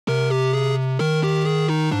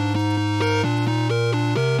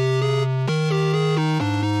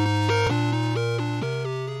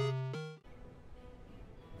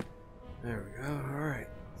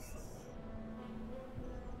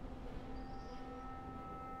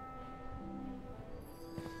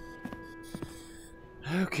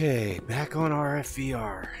Okay, back on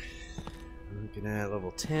Rfvr. Looking at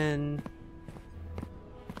level 10.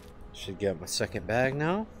 Should get my second bag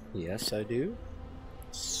now. Yes, I do.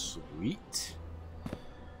 Sweet.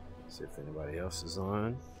 See if anybody else is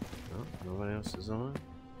on. No, nobody else is on.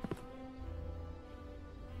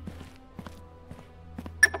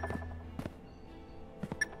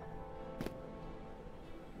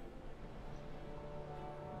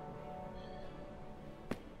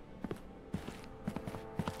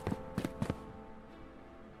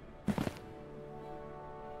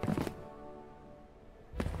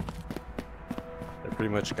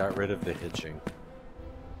 Pretty much got rid of the hitching.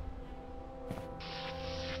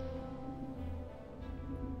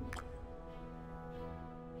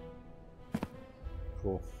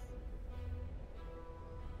 Cool.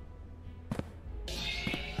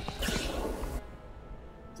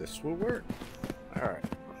 This will work. Alright.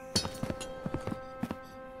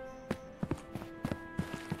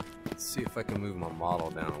 Let's see if I can move my model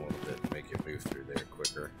down a little bit and make it move through there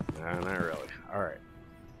quicker. Nah, not really. Alright.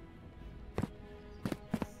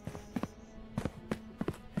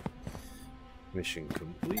 Mission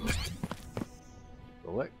complete.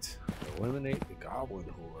 Select. Eliminate the Goblin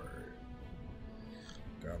Horde.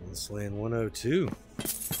 Goblin Slaying 102.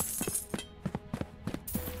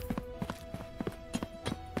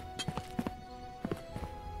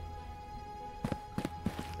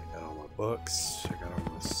 I got all my books. I got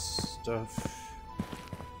all my stuff.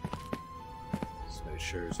 Just make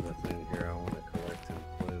sure there's nothing in here I want to collect and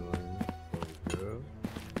play with before we go.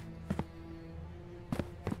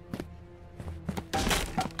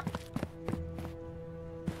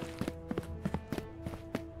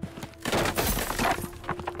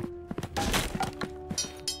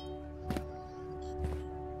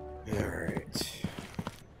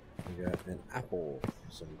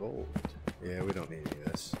 Some gold. Yeah, we don't need any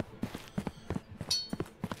of this.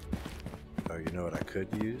 Oh, you know what I could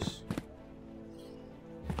use?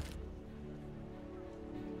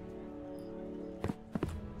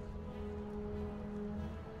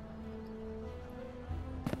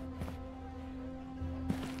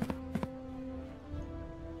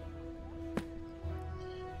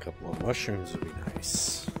 A couple of mushrooms would be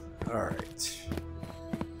nice. Alright.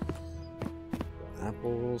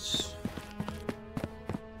 Apples.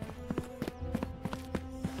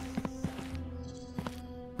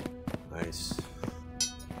 Nice.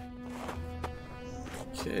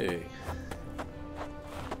 Okay.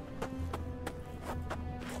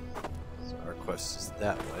 So our quest is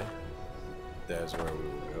that way. That is where we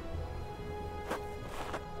will go.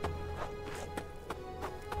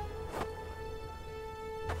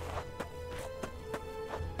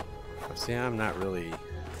 See, I'm not really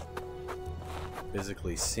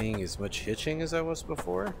physically seeing as much hitching as I was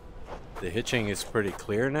before. The hitching is pretty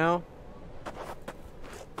clear now.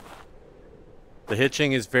 The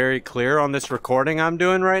hitching is very clear on this recording I'm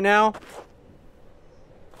doing right now.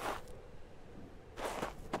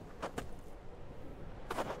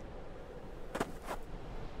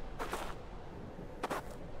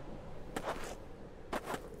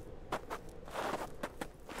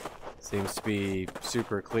 Seems to be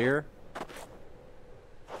super clear.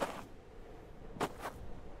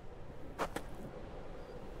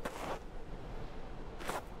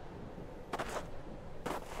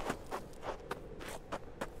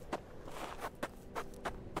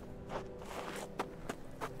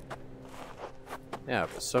 Yeah,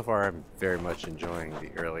 but so far I'm very much enjoying the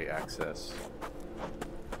early access.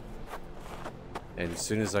 And as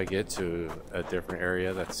soon as I get to a different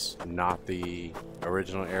area that's not the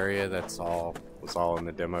original area, was all in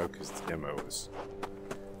the demo, because the demo was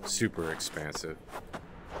super expansive.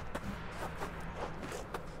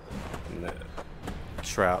 And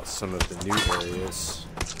trout some of the new areas,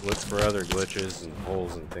 look for other glitches and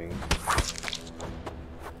holes and things.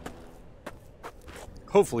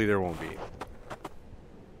 Hopefully there won't be.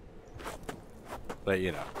 But,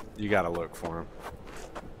 you know, you gotta look for them.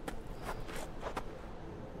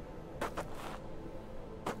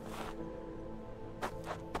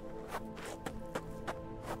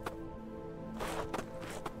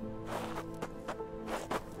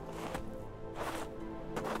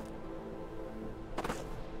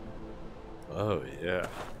 Oh, yeah.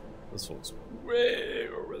 This one's way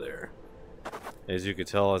over there. As you can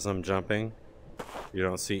tell as I'm jumping, you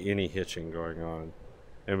don't see any hitching going on.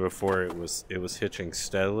 And before it was hitching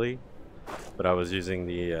steadily, but I was using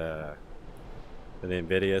the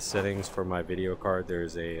NVIDIA settings for my video card.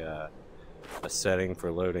 There's a setting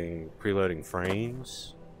for preloading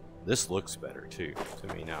frames. This looks better too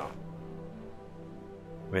to me now.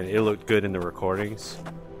 I mean, it looked good in the recordings,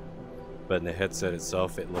 but in the headset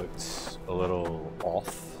itself it looked a little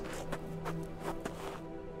off.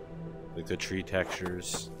 Like the tree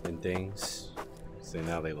textures and things. So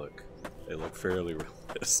now they look fairly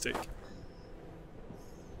realistic.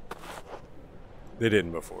 They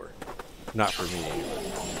didn't before. Not for me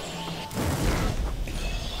anyway.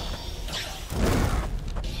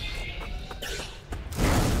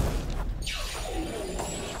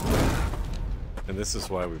 And this is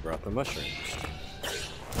why we brought the mushrooms.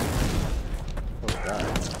 Oh god.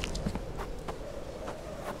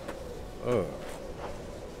 Oh.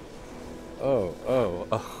 Oh.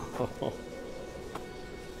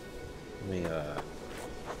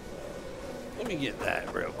 Let me get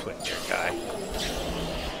that real quick here, guy.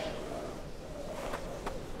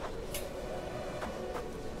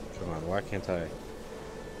 Come on, why can't I?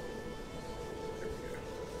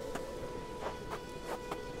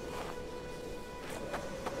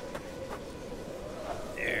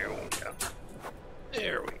 There we go.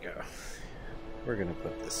 There we go. We're gonna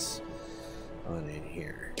put this on in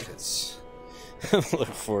here because I look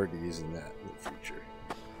forward to using that in the future.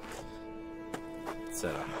 It's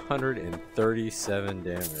at 137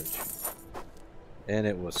 damage. And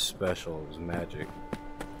it was special, it was magic.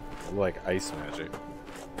 Like ice magic.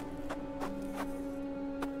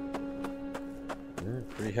 Yeah,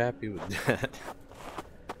 pretty happy with that.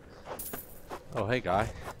 Oh, hey guy.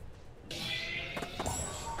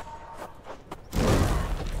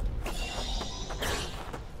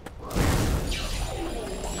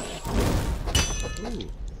 Ooh.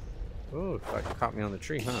 Oh, caught me on the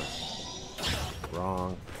tree, huh?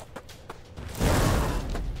 Wrong.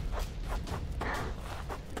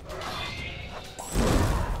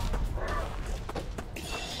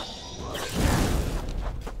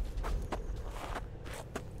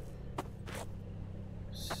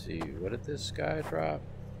 Let's see, what did this guy drop?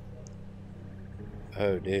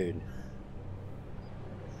 Oh, dude.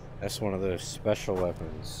 That's one of those special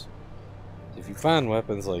weapons. If you find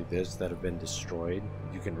weapons like this that have been destroyed,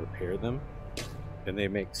 you can repair them. And they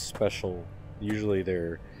make special... Usually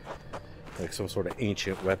they're like some sort of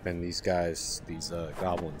ancient weapon these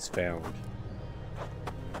goblins found.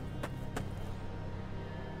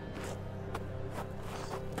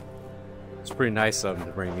 It's pretty nice of them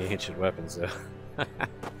to bring me ancient weapons though.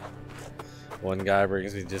 One guy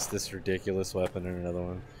brings me just this ridiculous weapon and another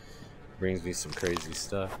one brings me some crazy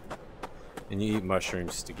stuff. And you eat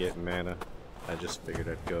mushrooms to get mana. I just figured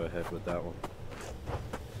I'd go ahead with that one.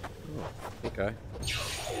 Oh, okay.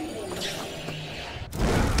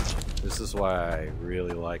 This is why I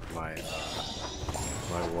really like my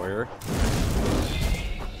my warrior.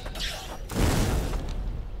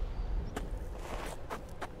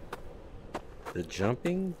 The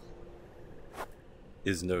jumping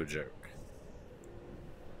is no joke.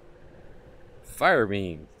 Fire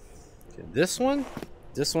beam. Okay, this one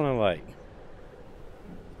I like.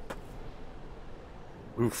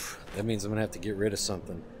 Oof, that means I'm gonna have to get rid of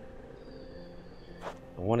something.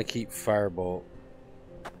 I want to keep firebolt,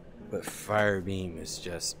 but fire beam is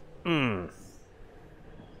just Yeah,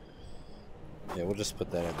 we'll just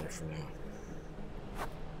put that in there for now.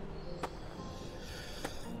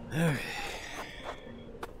 Okay.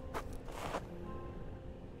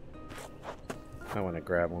 I want to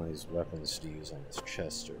grab one of these weapons to use on this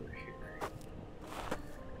chest over here.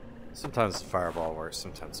 Sometimes the fireball works,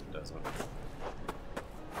 sometimes it doesn't.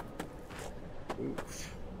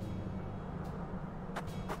 Oof.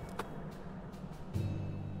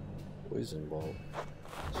 Poison bolt.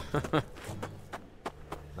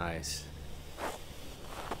 Nice.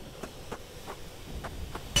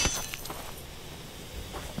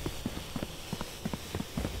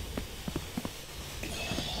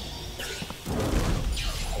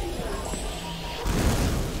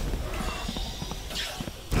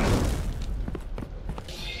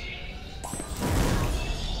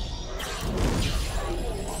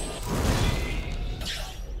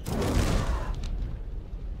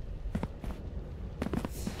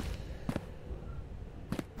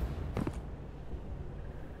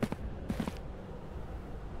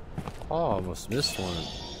 Oh, almost missed one.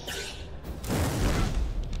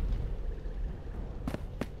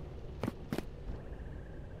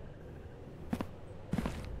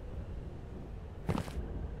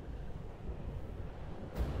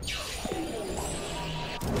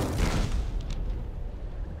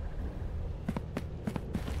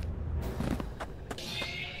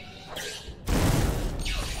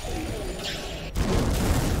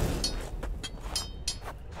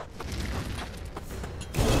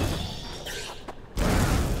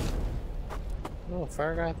 Oh,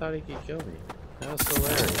 fire guy thought he could kill me. That was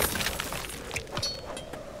hilarious.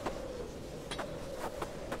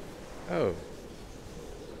 Oh.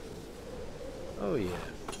 Oh yeah.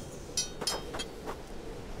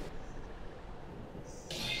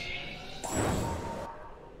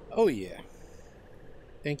 Oh yeah.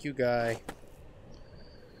 Thank you, guy.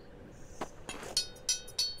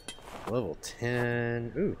 Level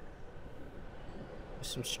 10. Ooh. There's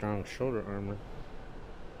some strong shoulder armor.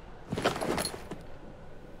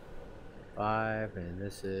 5, and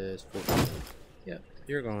this is 14. Yep,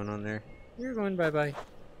 you're going on there. You're going bye-bye.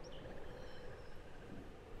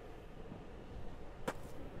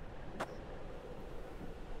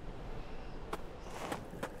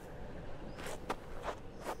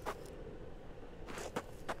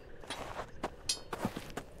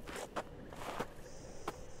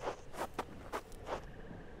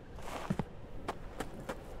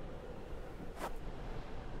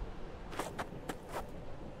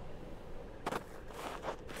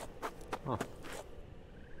 Huh.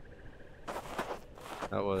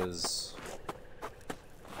 That was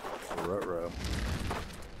Rutro.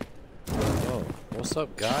 Oh, what's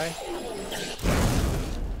up, guy?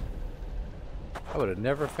 I would have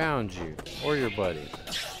never found you or your buddy.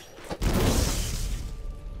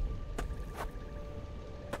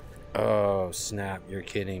 Oh, snap, you're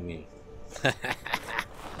kidding me.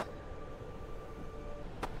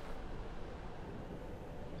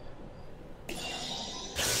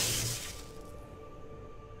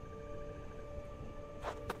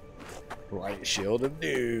 Light shield of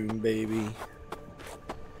doom, baby.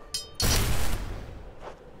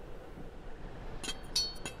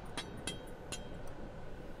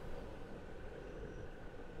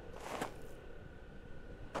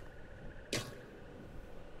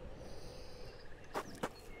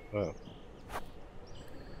 Oh.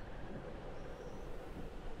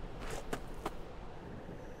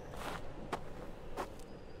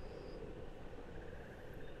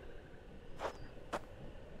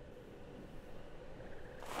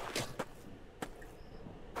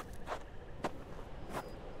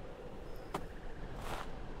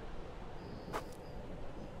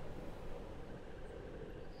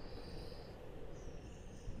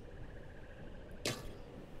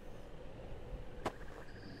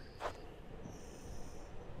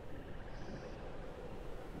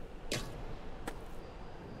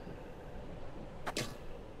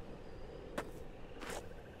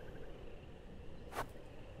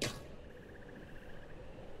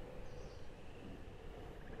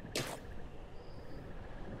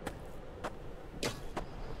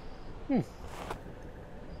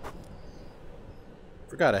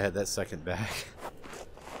 Forgot I had that second back.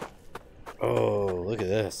 Oh, look at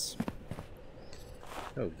this.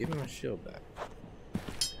 Oh, give me my shield back.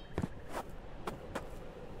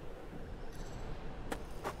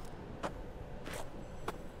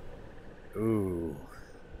 Ooh.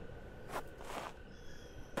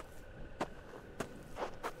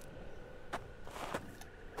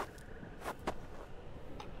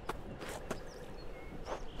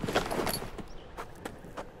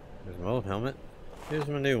 There's my old helmet. Here's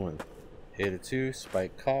my new one. 82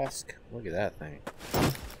 Spike Kosk. Look at that thing.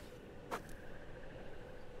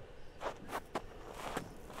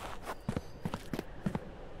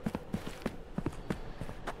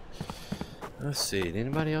 Let's see. Did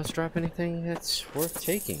anybody else drop anything that's worth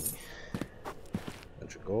taking?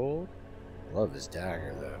 Bunch of gold. Love his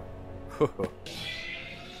dagger though.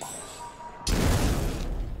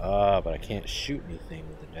 But I can't shoot anything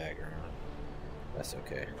with the dagger on. That's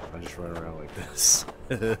okay. I'll just run around like this.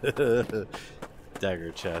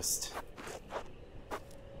 Dagger chest.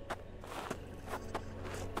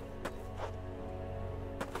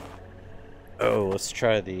 Oh, let's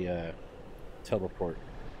try the teleport.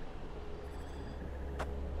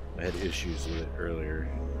 I had issues with it earlier.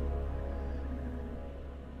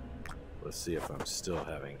 Let's see if I'm still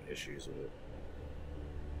having issues with it.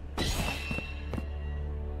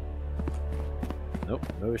 Nope,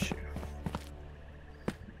 no issue.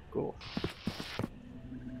 Cool.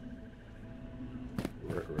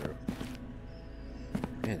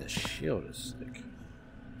 Man, the shield is thick.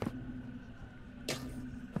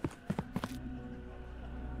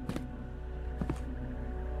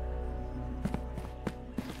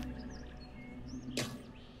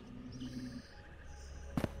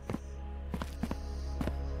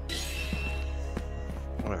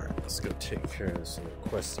 Alright, let's go take care of this little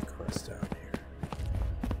questy quest down here.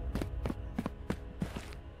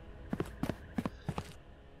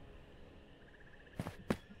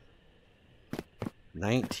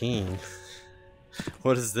 19.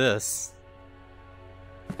 What is this?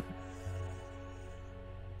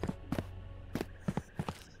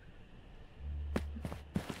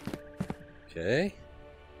 Okay.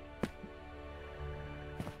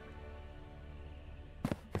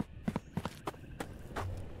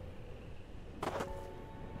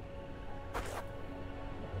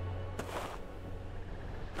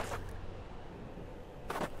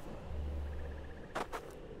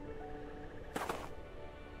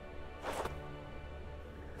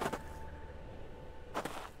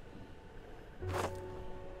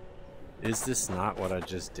 Is this not what I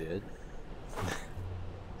just did?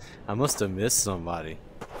 I must have missed somebody.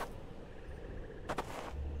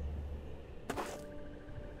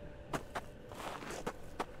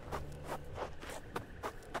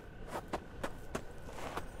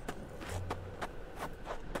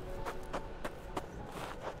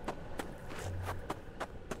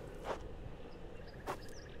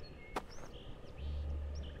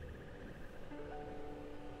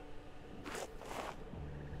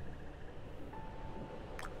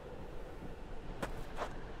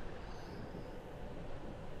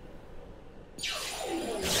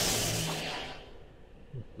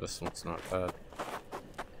 This one's not bad.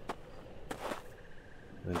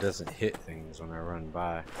 And it doesn't hit things when I run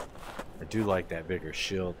by. I do like that bigger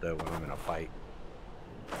shield though when I'm in a fight.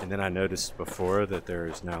 And then I noticed before that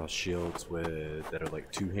there's now shields that are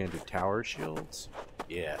like two-handed tower shields.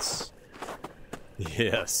 Yes.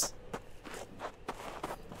 Yes.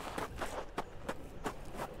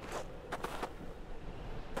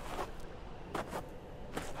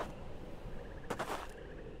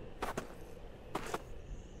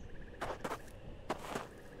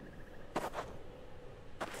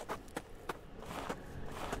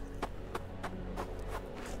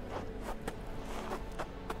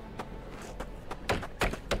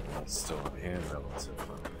 Still on hand relative.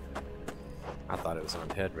 I thought it was on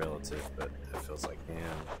head relative, but that feels like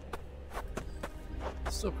hand.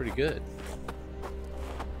 Still pretty good.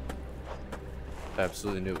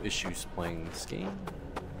 Absolutely no issues playing this game.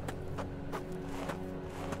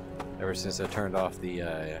 Ever since I turned off the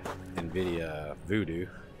NVIDIA Voodoo,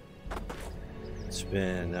 it's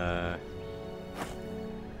been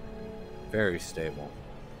very stable,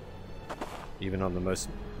 even on the most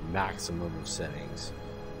maximum of settings.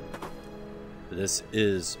 This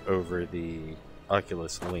is over the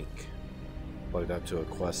Oculus Link, plugged up to a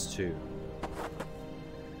Quest 2.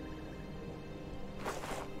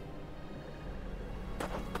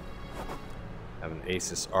 I have an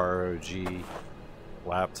Asus ROG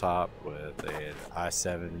laptop with an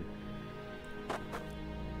i7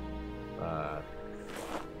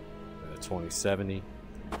 2070,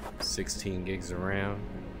 16 gigs of RAM.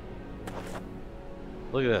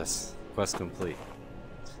 Look at this, Quest complete.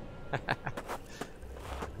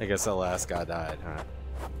 I guess that last guy died, huh?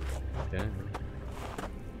 Okay.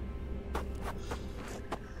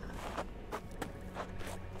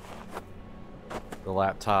 The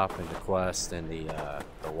laptop and the Quest and the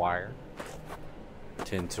wire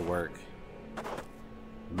tend to work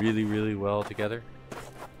really, really well together.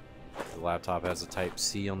 The laptop has a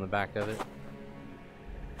Type-C on the back of it,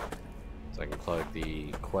 so I can plug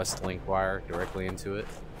the Quest Link wire directly into it.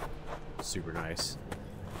 Super nice.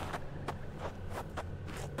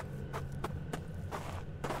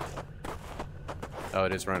 Oh,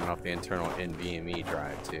 it is running off the internal NVMe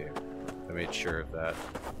drive too. I made sure of that.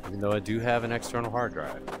 Even though I do have an external hard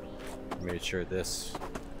drive, I made sure this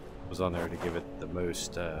was on there to give it the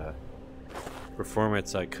most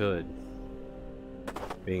performance I could.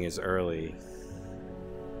 Being as early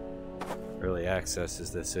access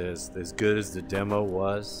as this is, as good as the demo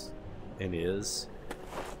was and is,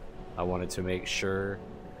 I wanted to make sure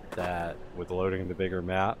that with loading the bigger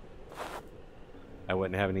map, I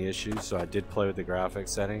wouldn't have any issues, so I did play with the graphics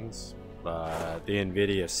settings, but the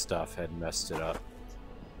NVIDIA stuff had messed it up.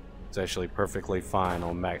 It's actually perfectly fine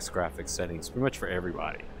on max graphics settings, pretty much for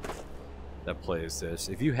everybody that plays this.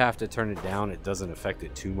 If you have to turn it down, it doesn't affect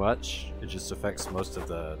it too much. It just affects most of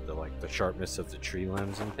the sharpness of the tree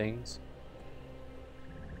limbs and things.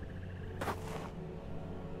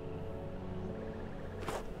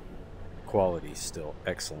 Quality's still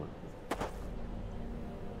excellent.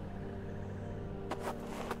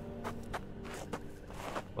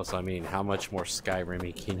 Plus, I mean, how much more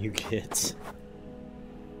Skyrim-y can you get?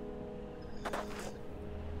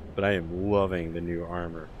 But I am loving the new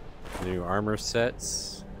armor. The new armor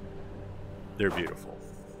sets, they're beautiful.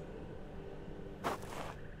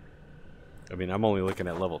 I mean, I'm only looking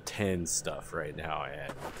at level 10 stuff right now,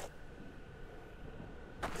 and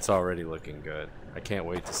it's already looking good. I can't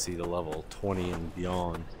wait to see the level 20 and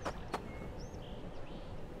beyond.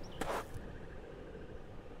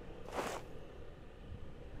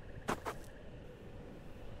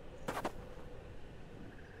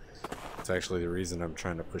 It's actually the reason I'm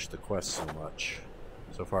trying to push the quest so much.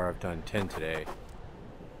 So far I've done 10 today.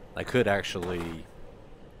 I could actually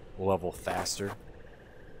level faster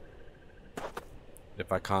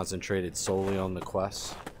if I concentrated solely on the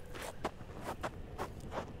quests.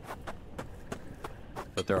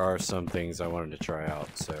 But there are some things I wanted to try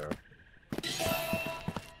out, so.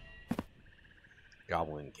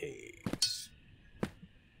 Goblin caves.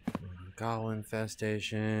 Goblin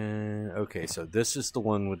infestation. Okay, so this is the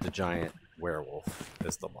one with the giant werewolf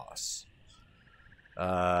as the boss.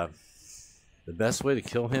 The best way to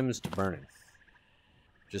kill him is to burn him.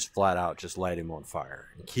 Just flat out, just light him on fire.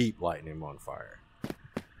 And keep lighting him on fire.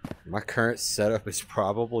 My current setup is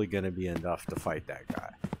probably going to be enough to fight that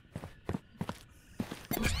guy.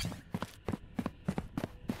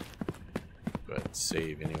 Go ahead and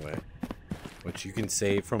save anyway. Which you can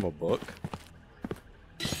save from a book.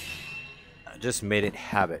 I just made it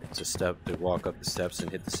habit to walk up the steps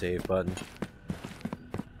and hit the save button.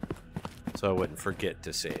 So I wouldn't forget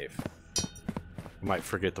to save. I might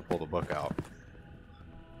forget to pull the book out.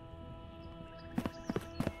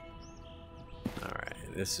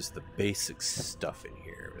 Alright, this is the basic stuff in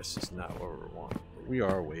here. This is not what we want. But we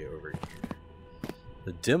are way over here.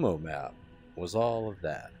 The demo map was all of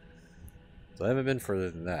that. So I haven't been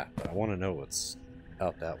further than that, but I want to know what's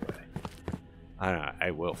out that way. I don't know,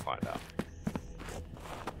 I will find out.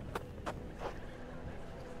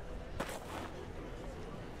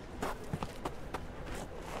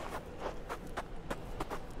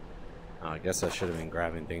 I guess I should have been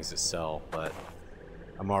grabbing things to sell, but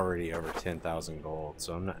I'm already over 10,000 gold,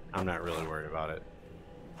 so I'm not really worried about it.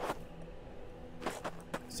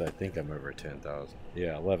 So I think I'm over 10,000.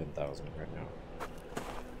 Yeah, 11,000 right now.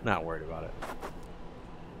 Not worried about it.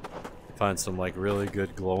 Find some like really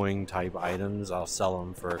good glowing type items, I'll sell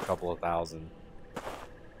them for a couple of thousand.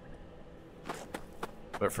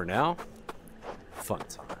 But for now, fun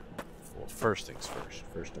time. Well, first things first.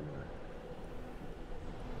 First I'm gonna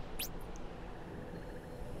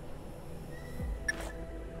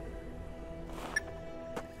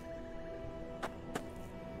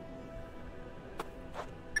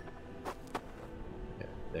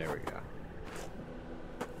there we go.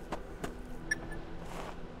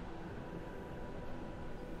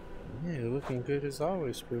 Yeah, looking good as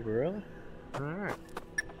always, Spooberella. Alright.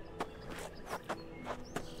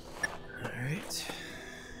 Alright.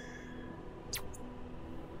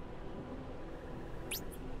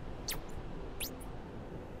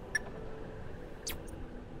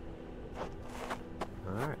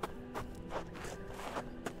 Alright.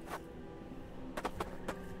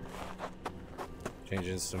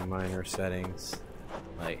 Changing some minor settings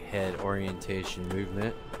like head orientation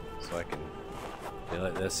movement so I can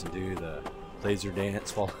like this and do the laser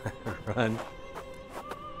dance while I run.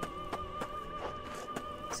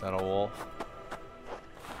 Is that a wolf?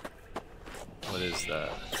 What is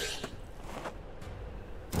that?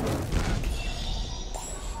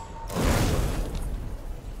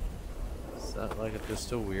 Is that like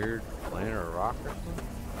just a weird plant or a rock or something?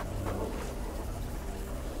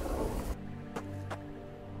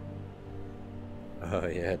 Oh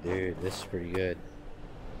yeah, dude, this is pretty good.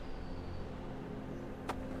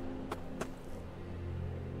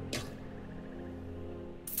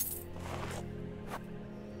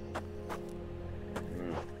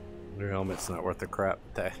 Your helmet's not worth the crap.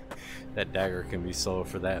 That dagger can be sold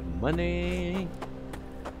for that money.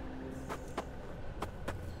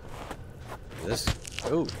 This,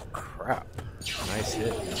 oh crap! Nice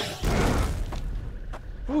hit.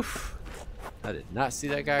 Oof! I did not see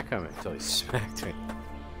that guy coming until he smacked me.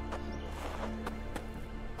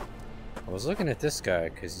 I was looking at this guy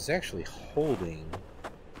because he's actually holding.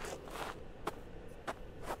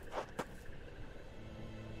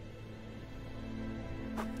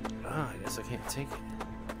 Ah, I guess I can't take it.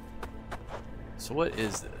 So what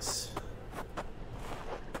is this?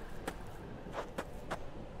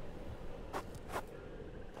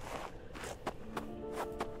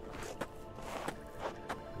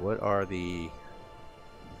 What are the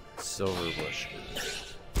silver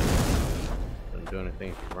bushes? Don't do anything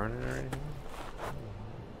if you're running or anything?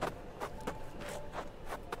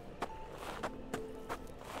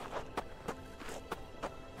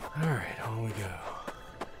 Alright, on we go.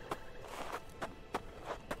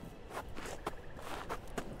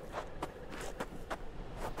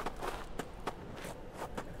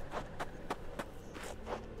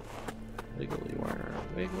 Wiggly worm,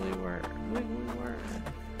 wiggly worm, wiggly worm.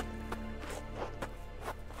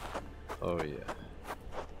 Oh yeah.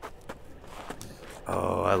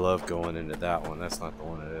 Oh, I love going into that one. That's not the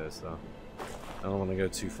one it is though. I don't want to go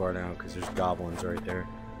too far down because there's goblins right there.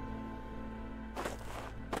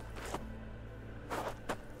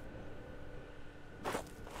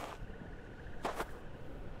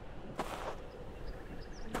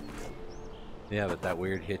 Yeah, but that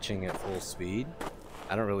weird hitching at full speed,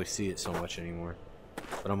 I don't really see it so much anymore.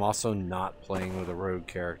 But I'm also not playing with a rogue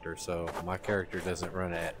character, so my character doesn't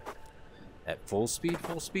run at full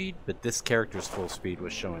speed, but this character's full speed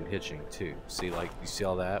was showing hitching too. See, like, you see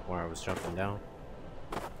all that where I was jumping down?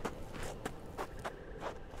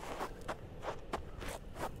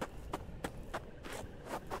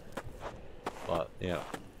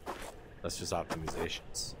 That's just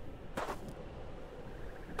optimizations.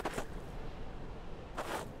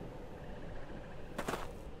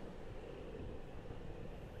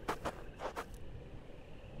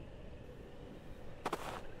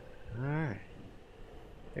 Alright.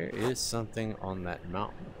 There is something on that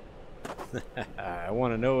mountain. I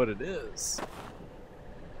want to know what it is.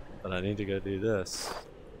 But I need to go do this.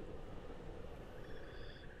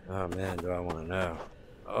 Oh man, do I want to know.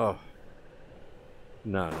 Oh.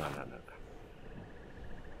 No.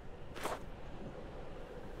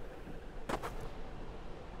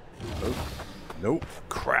 Nope. Nope.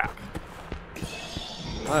 Crap.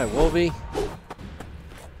 Alright, Wolvie.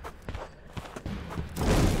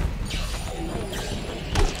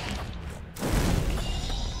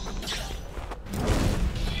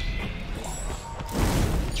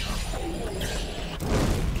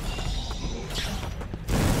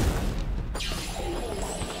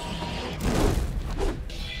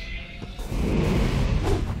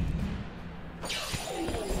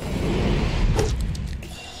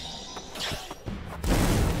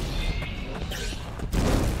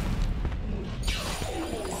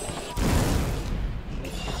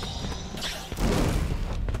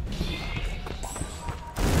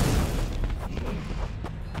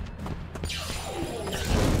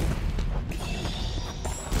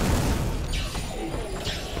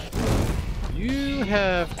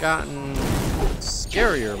 Have gotten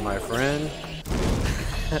scarier, my friend.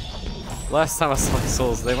 Last time I saw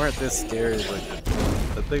Souls, they weren't this scary. Like,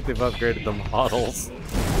 I think they've upgraded the models.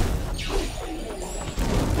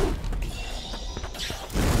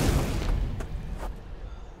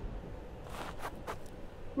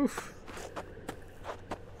 Oof.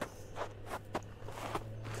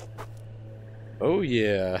 Oh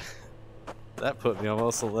yeah, that put me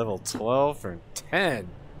almost a level 12 from 10.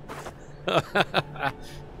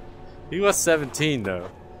 He was 17 though.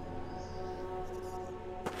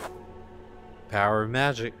 Power of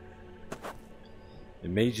magic. The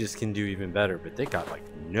mages can do even better, but they got like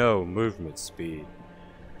no movement speed.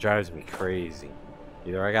 Drives me crazy.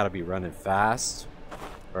 Either I gotta be running fast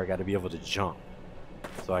or I gotta be able to jump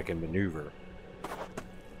so I can maneuver.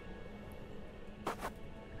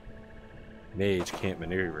 Mage can't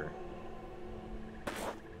maneuver.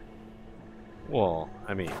 Well,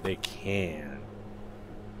 I mean, they can.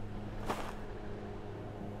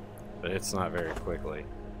 But it's not very quickly.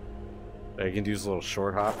 They can do this little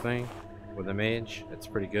short hop thing with the mage. It's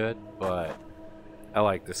pretty good, but I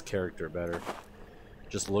like this character better.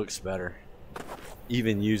 Just looks better.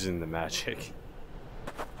 Even using the magic.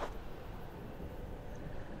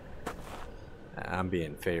 I'm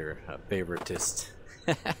being a favoritist.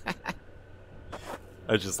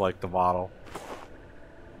 I just like the model.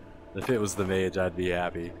 If it was the mage, I'd be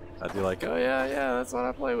happy. I'd be like, oh yeah, that's what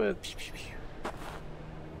I play with.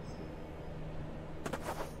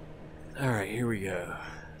 Alright, here we go.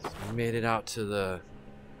 So we made it out to the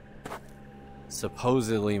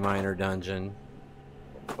supposedly minor dungeon.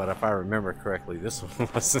 But if I remember correctly, this one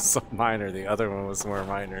wasn't so minor. The other one was more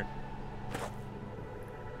minor.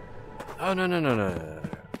 Oh, no.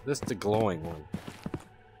 This is the glowing one.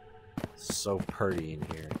 So pretty in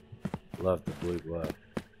here. Love the blue glow.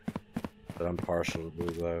 But I'm partial to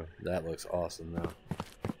blue glow. That looks awesome though.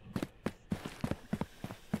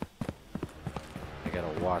 I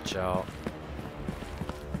gotta watch out.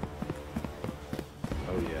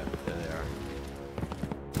 Oh yeah, there they are.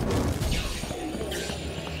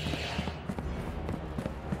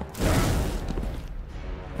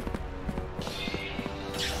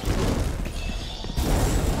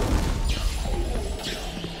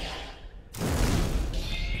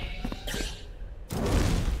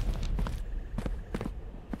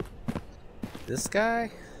 This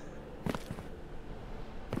guy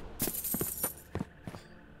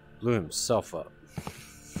blew himself up.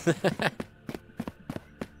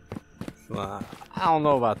 Well, I don't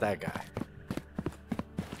know about that guy.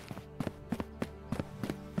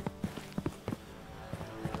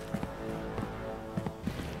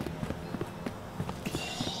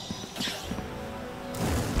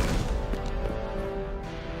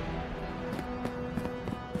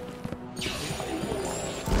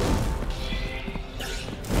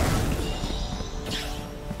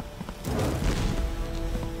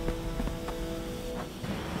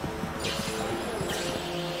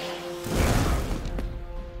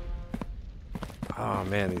 Oh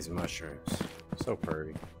man, these mushrooms. So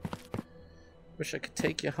pretty. Wish I could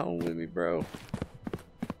take you home with me, bro.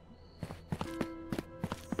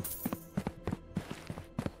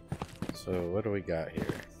 So what do we got here?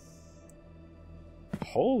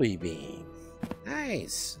 Holy bean.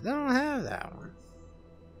 Nice. They don't have that one.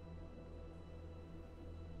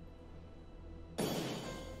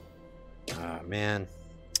 Ah, man.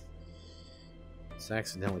 Just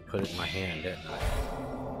accidentally put it in my hand, didn't I?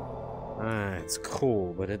 Alright, it's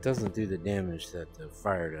cool, but it doesn't do the damage that the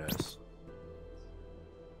fire does.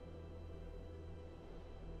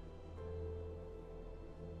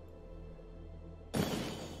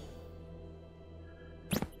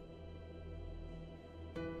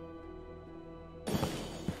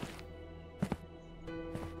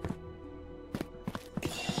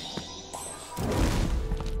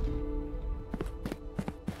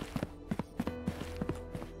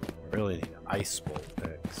 Really need an ice bolt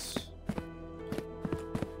X.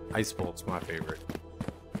 Ice bolt's my favorite.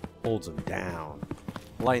 Holds them down.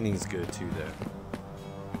 Lightning's good too, though.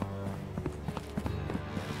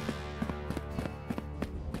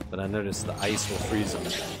 But I noticed the ice will freeze them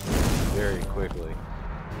very quickly.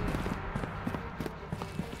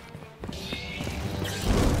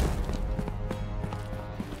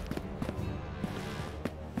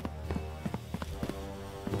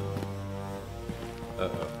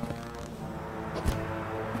 Uh-oh.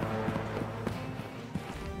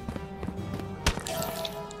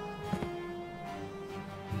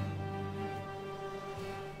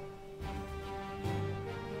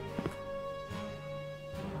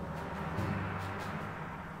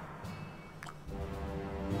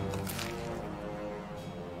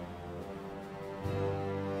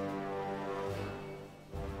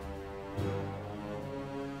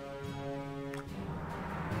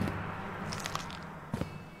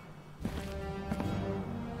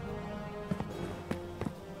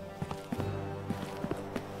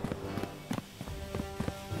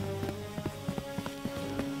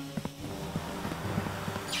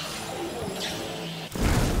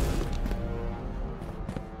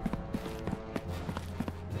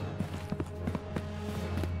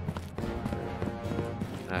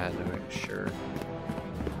 I had to make sure.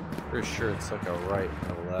 Pretty sure it's like a right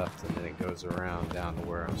and a left, and then it goes around down to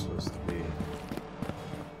where I'm supposed to be.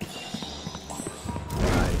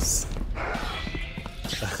 Nice.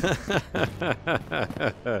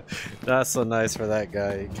 That's so nice for that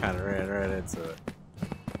guy. He kind of ran right into it.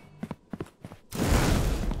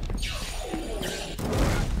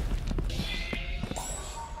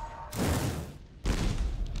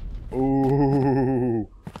 Ooh.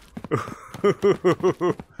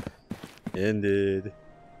 Ended.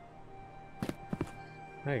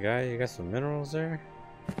 Hey guy, you got some minerals there?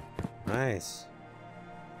 Nice.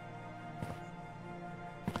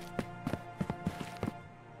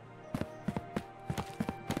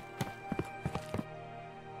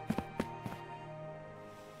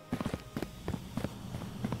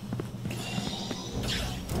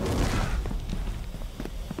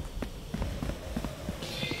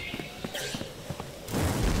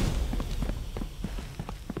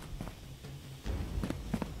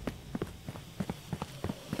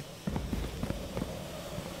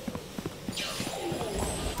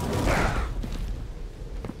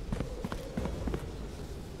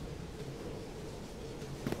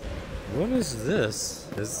 What is this?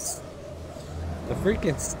 Is the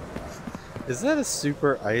freaking... Is that a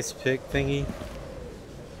super ice pick thingy?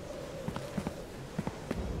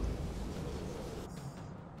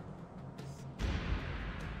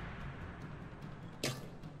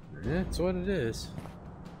 Yeah, that's what it is.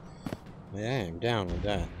 Yeah, I am down with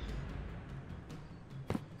that.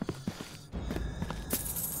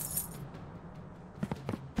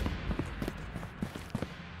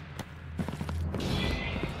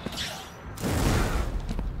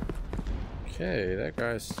 Okay, that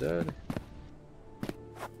guy's dead.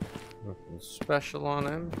 Nothing special on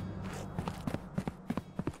him.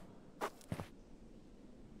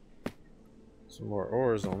 Some more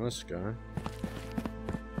ores on this guy.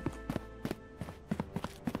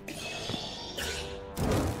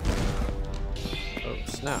 Oh,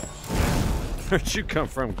 snap. Where'd you come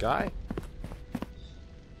from, guy?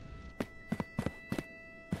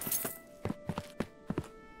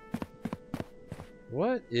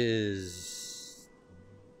 What is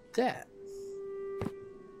that?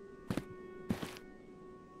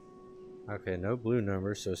 Okay, no blue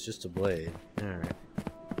number, so it's just a blade. Alright.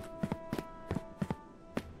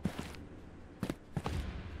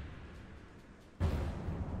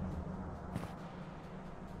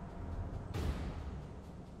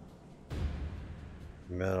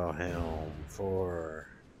 Metal helm 4.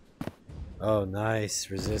 Oh, nice.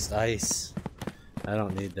 Resist ice. I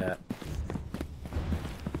don't need that.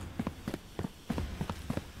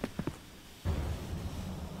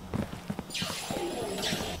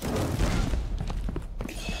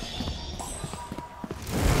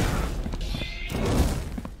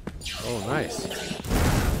 Oh, nice.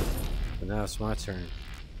 But now it's my turn.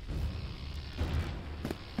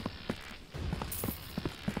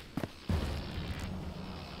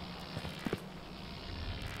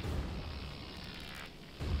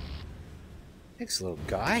 Thanks, little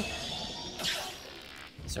guy.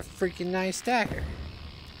 It's a freaking nice dagger.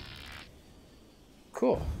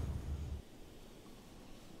 Cool.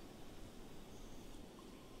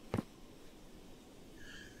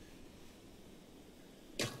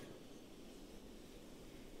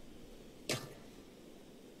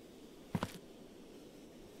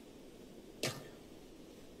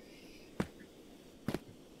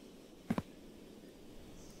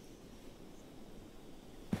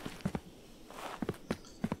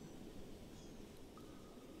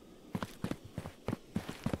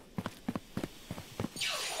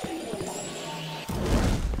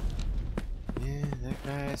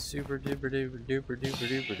 Super duper duper duper duper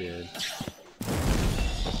duper dead.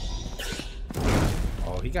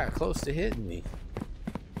 Oh, he got close to hitting me.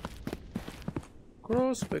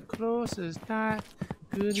 Close, but close is not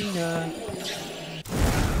good enough.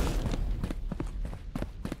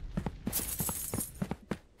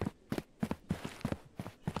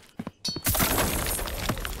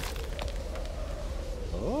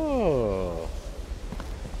 Oh.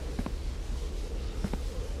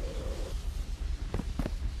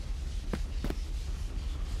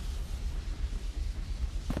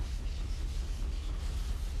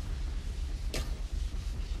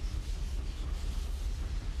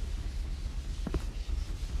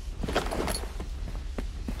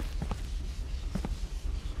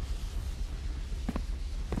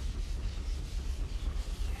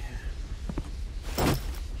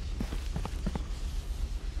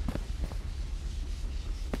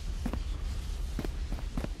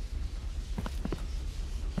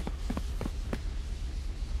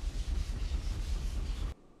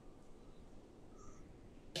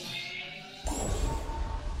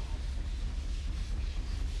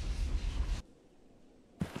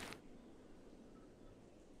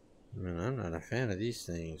 I mean, I'm not a fan of these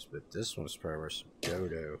things, but this one's probably some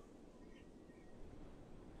dodo.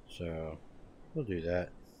 So, we'll do that.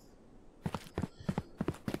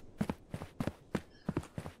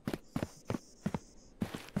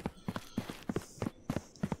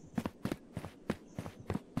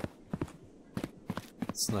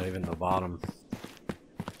 It's not even the bottom.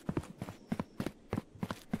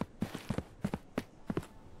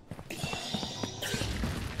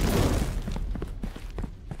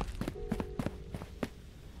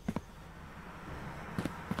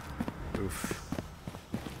 Oof.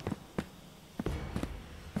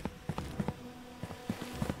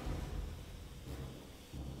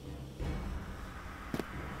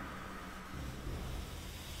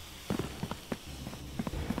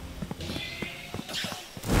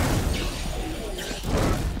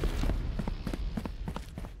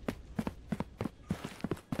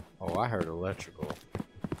 Oh, I heard electrical.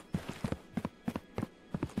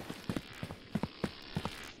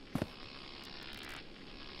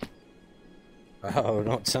 Oh,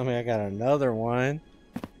 don't tell me I got another one.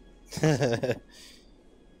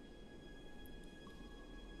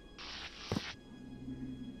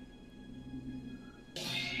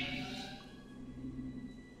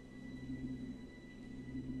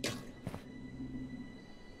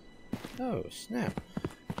 Oh, snap.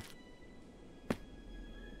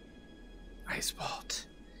 Ice Bolt.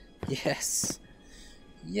 Yes.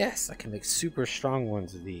 Yes, I can make super strong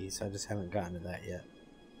ones of these. I just haven't gotten to that yet.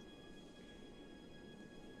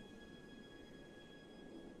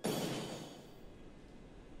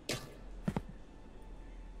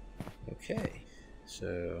 Okay,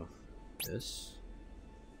 so this.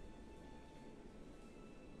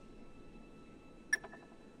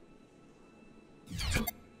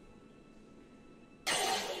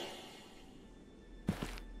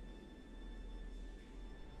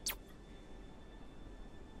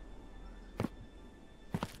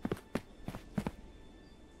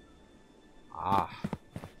 Ah.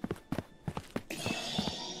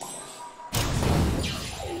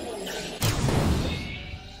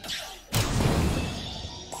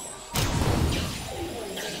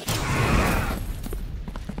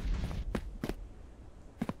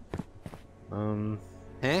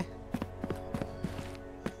 Eh?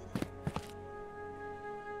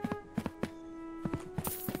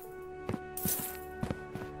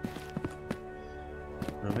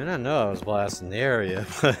 I mean, I know I was blasting the area,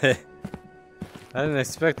 but I didn't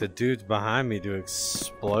expect the dudes behind me to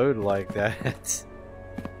explode like that.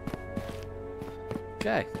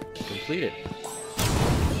 Okay, completed.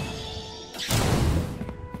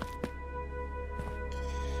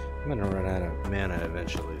 I'm gonna run out of mana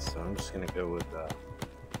eventually, so I'm just gonna go with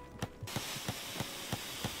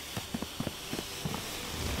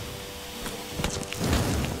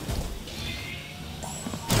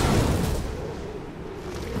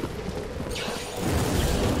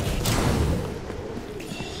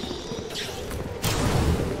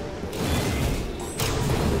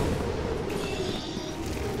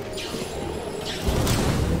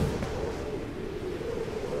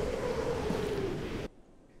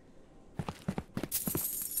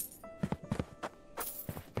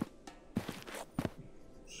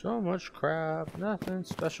So much crap, nothing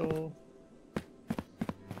special.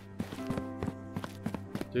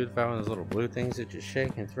 Dude found those little blue things that you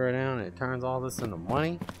shake and throw down and it turns all this into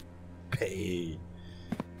money. Pay.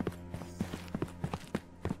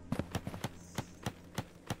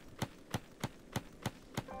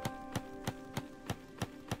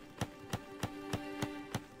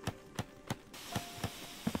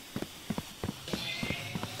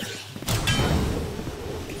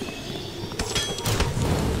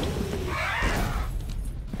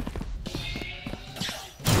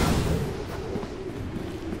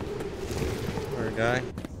 Guy.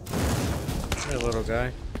 Hey, little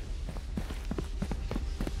guy.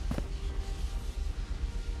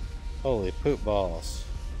 Holy poop balls.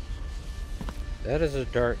 That is a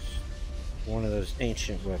dart, one of those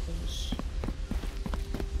ancient weapons.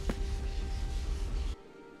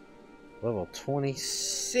 Level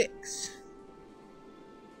 26.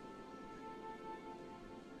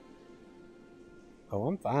 Oh,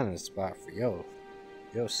 I'm finding a spot for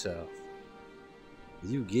yourself.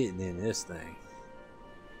 You getting in this thing.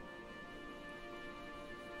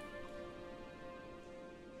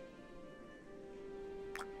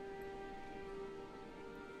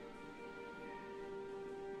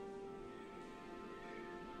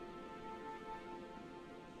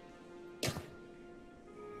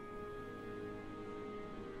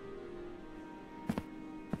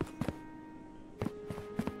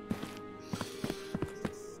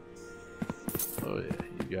 Oh yeah,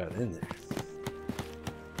 you got in there.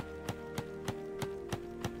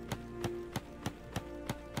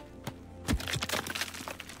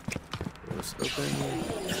 Let's open.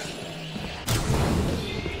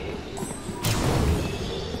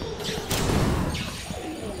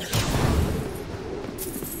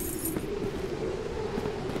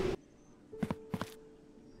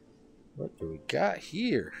 What do we got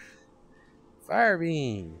here? Fire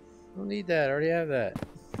beam. Don't need that. I already have that.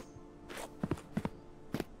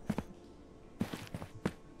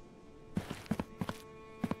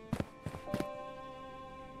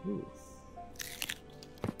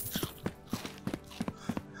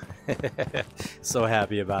 So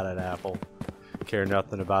happy about an apple. Care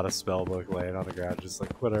nothing about a spell book laying on the ground. Just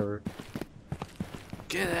like, whatever.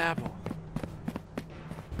 Get an apple.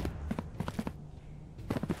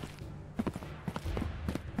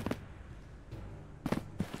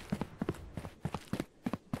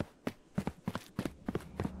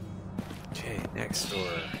 Okay, next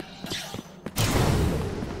door.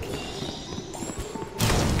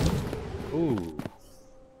 Ooh.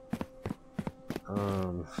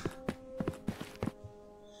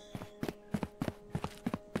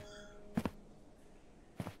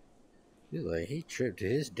 He's like, he tripped to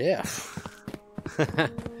his death.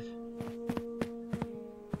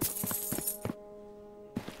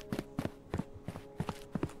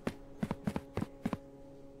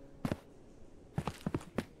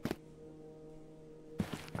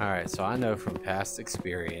 Alright, so I know from past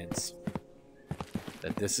experience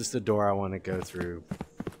that this is the door I want to go through,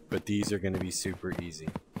 but these are going to be super easy.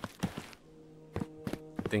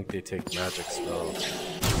 I think they take magic spells.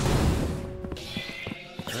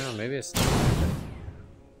 I don't know, maybe it's not magic.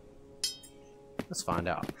 Let's find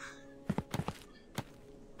out.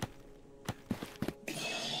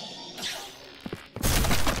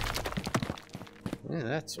 Yeah,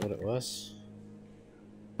 that's what it was.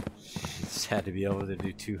 Just had to be able to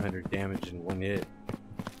do 200 damage in one hit.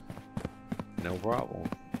 No problem.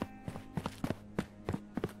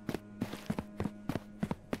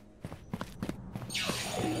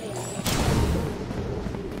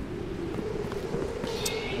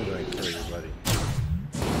 I'm going to kill you, buddy.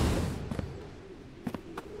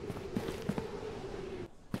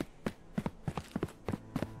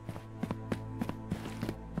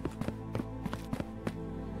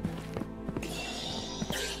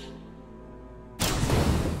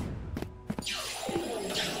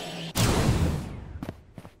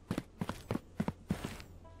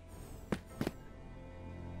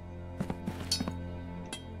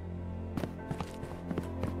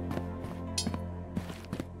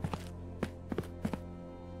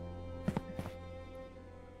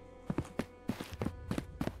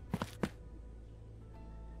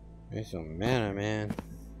 There's some mana, man.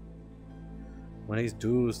 One of these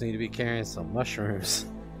dudes need to be carrying some mushrooms.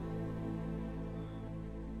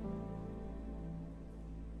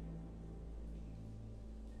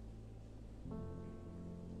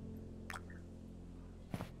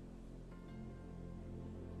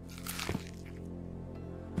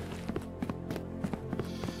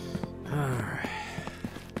 Alright.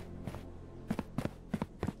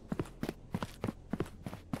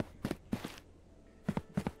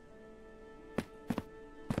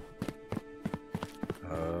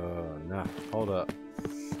 Hold up.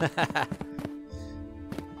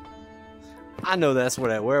 I know that's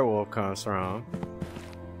where that werewolf comes from.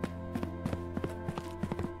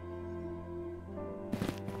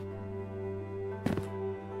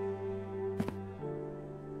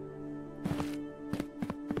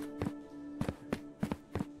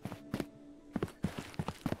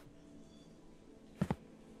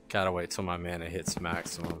 Gotta wait till my mana hits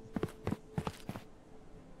maximum.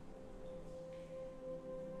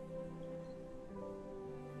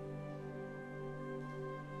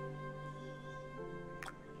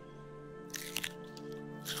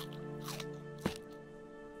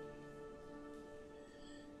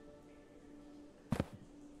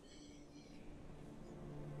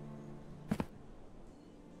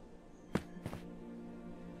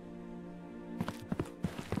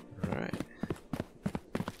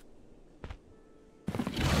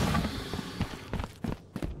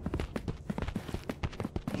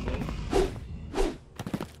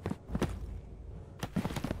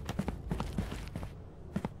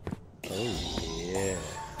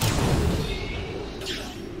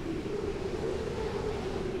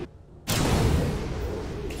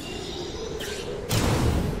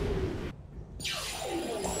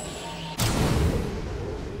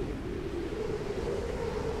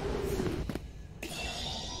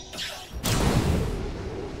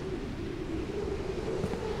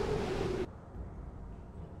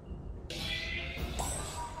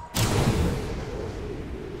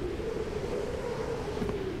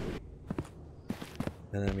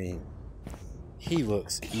 And I mean, he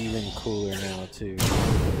looks even cooler now too.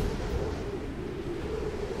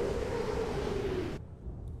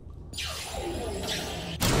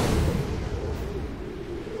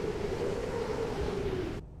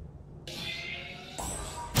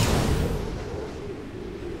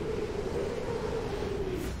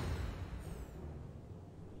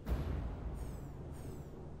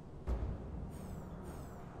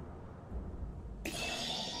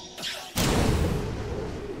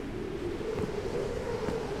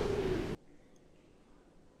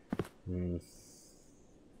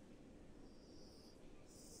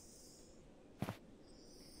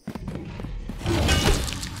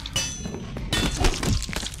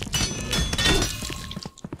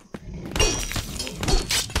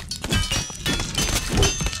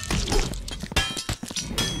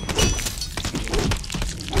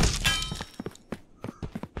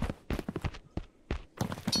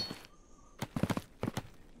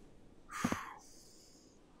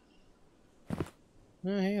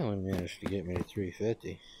 Well, he only managed to get me to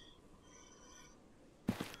 350.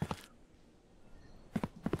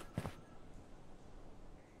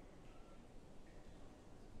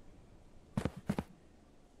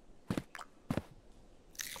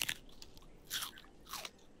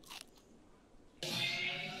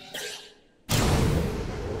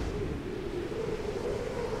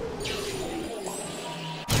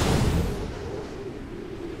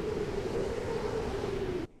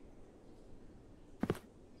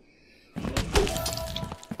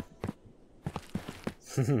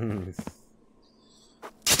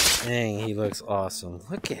 Dang, he looks awesome.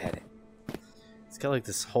 Look at it. It's got like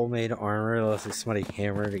this homemade armor. It looks like somebody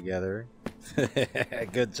hammered together.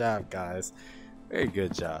 Good job, guys. Very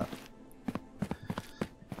good job.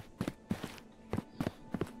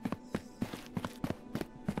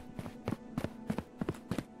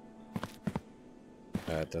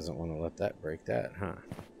 It doesn't want to let that break that, huh?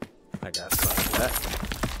 I got some of that.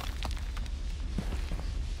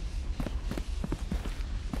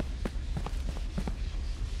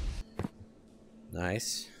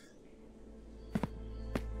 Nice.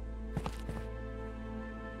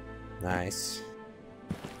 Nice.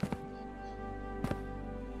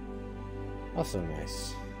 Also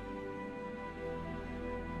nice.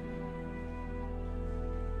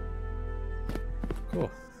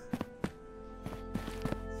 Cool.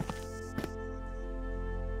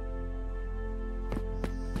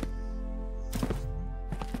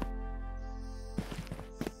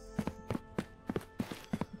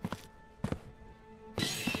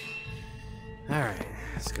 Alright,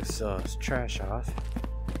 let's go sell this trash off.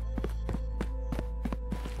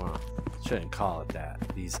 Well, shouldn't call it that.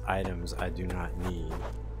 These items I do not need.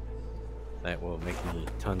 That will make me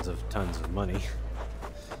tons of money.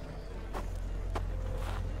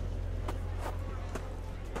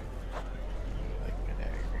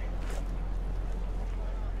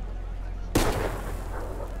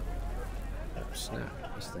 Oh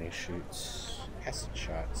snap, this thing shoots acid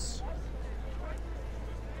shots.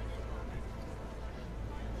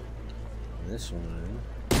 This one.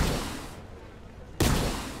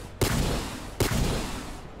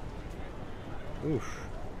 Oof.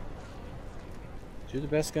 Two of the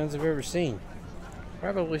best guns I've ever seen.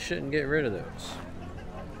 Probably shouldn't get rid of those.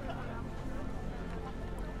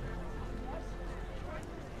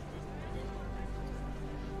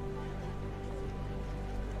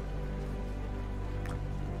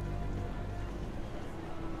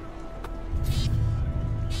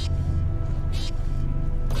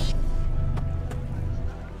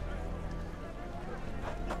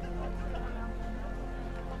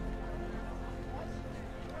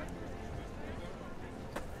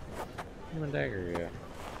 My dagger, yeah.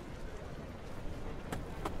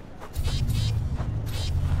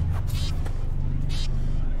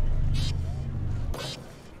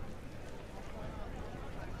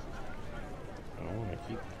 I want to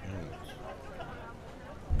keep guns.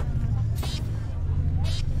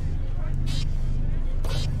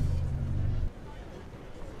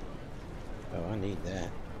 Oh, I need that.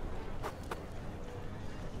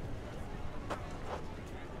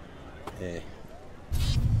 Hey.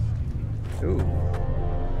 Ooh.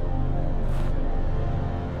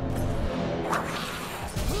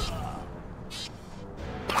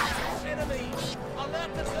 Enemy!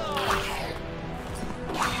 Alert the guard!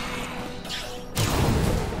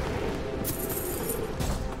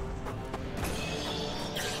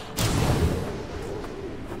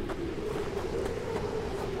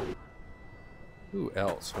 Who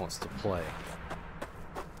else wants to play?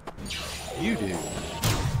 You do.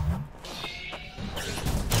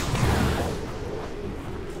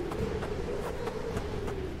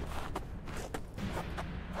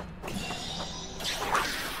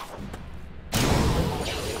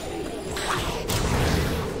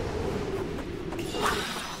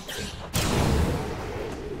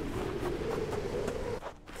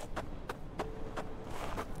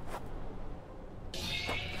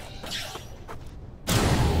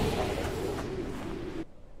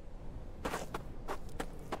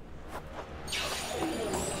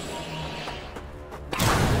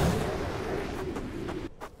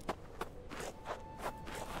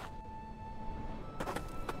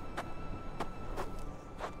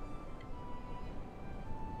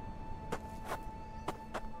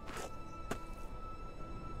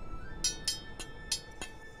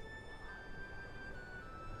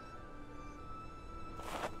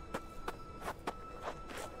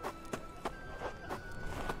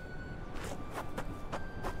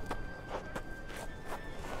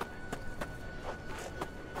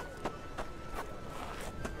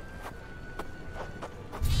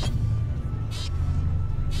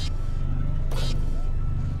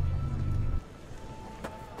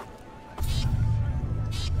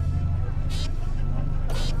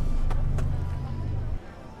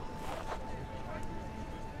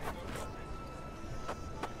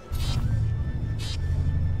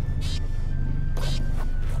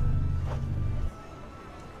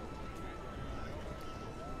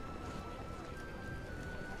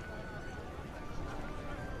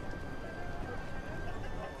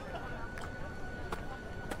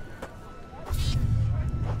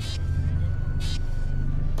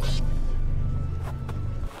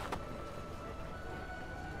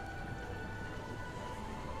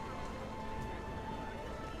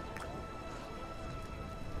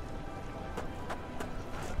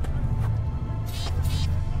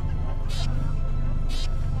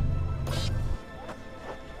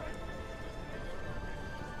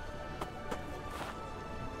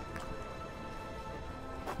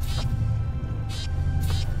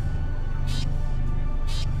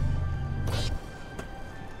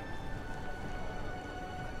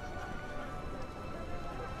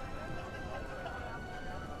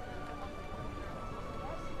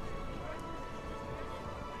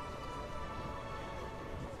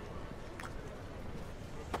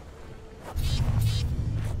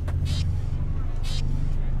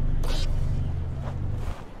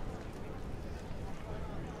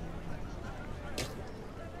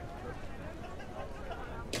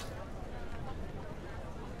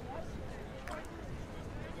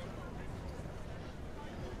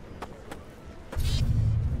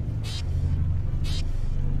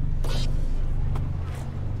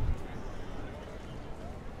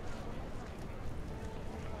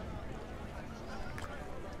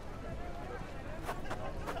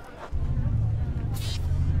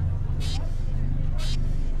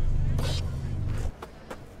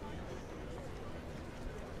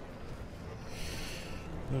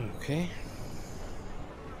 Okay.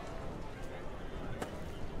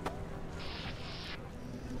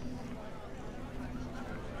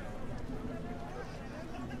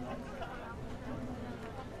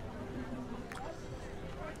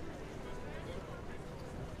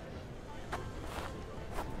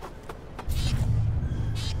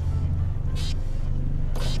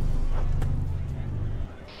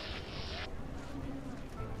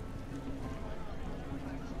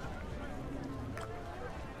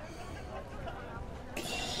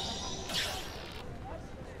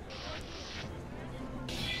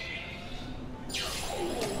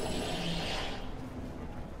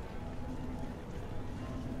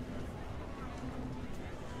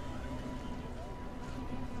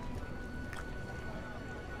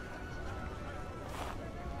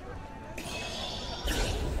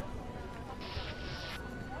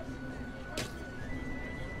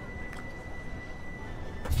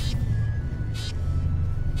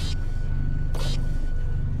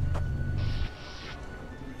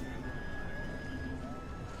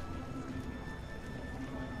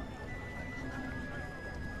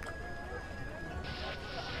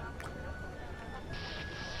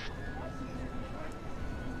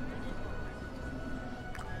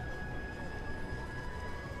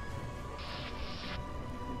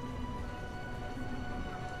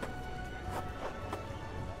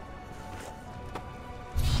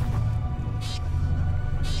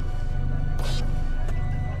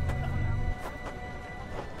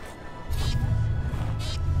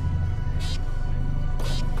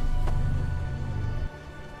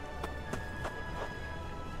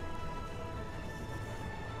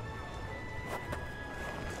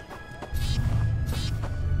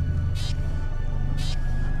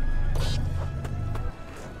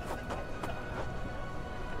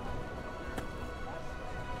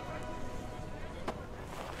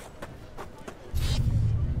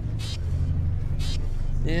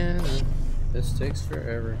 takes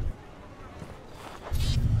forever.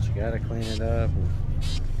 But you gotta clean it up.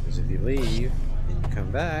 Because if you leave and you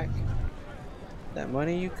come back, that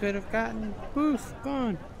money you could have gotten, poof,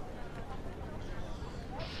 gone.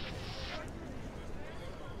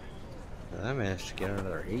 And I managed to get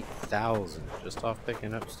another 8,000 just off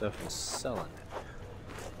picking up stuff and selling it.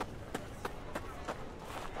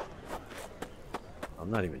 I'm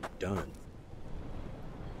not even done.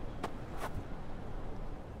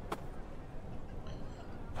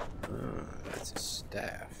 That's a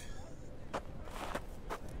staff.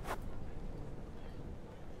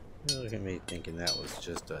 Look at me thinking that was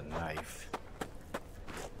just a knife.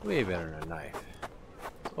 Way better than a knife.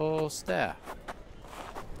 It's all staff.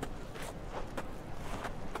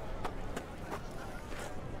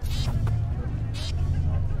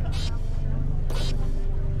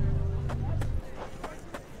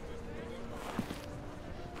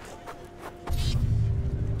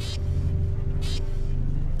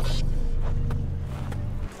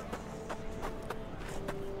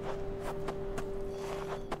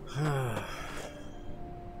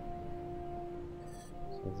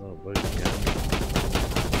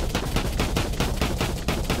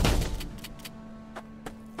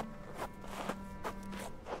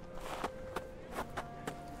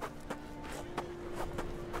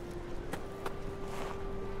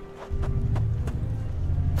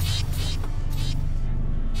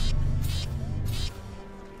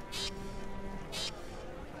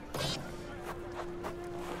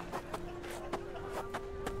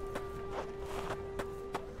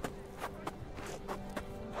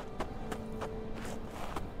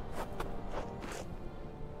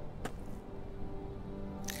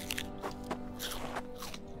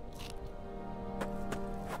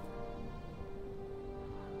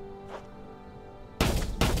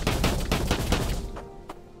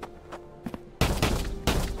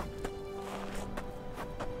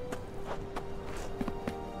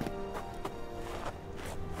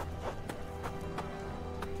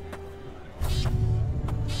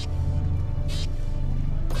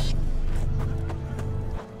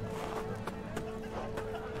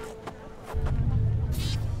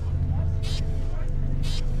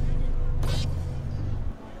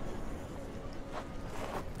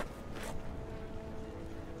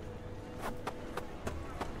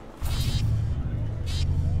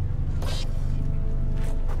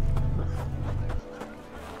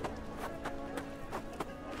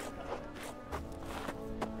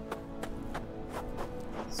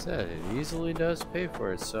 Said it easily does pay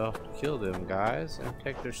for itself to kill them guys and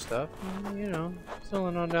take their stuff and, you know, sell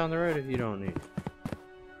it on down the road if you don't need it.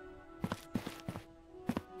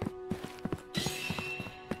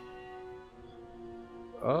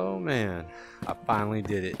 Oh man, I finally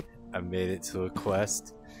did it. I made it to a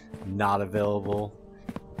quest. Not available.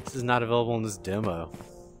 This is not available in this demo.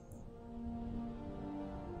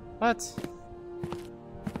 What?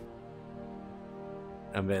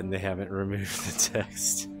 I bet they haven't removed the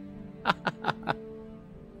text.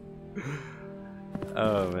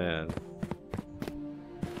 Oh man.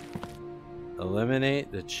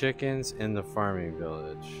 Eliminate the chickens in the farming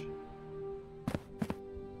village.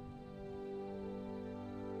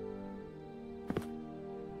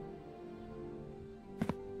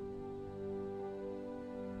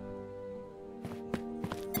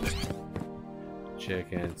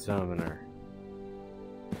 Chicken summoner.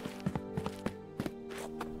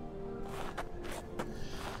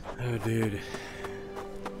 Oh, dude.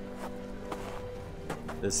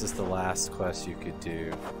 This is the last quest you could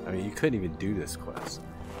do. I mean, you couldn't even do this quest.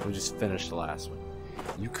 We just finished the last one.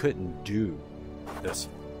 You couldn't do this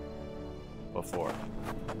before.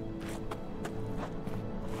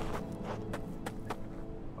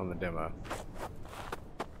 On the demo.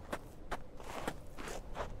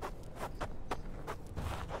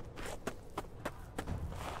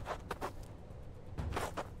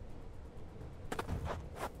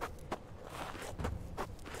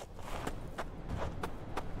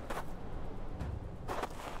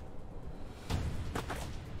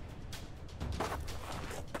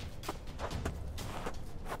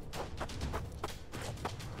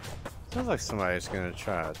 Sounds like somebody's gonna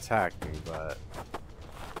try to attack me, but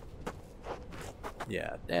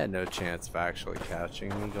yeah, they had no chance of actually catching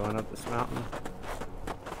me going up this mountain.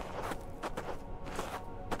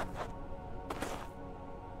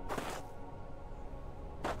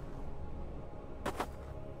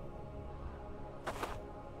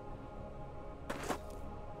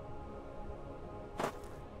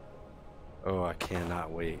 Oh, I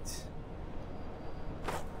cannot wait.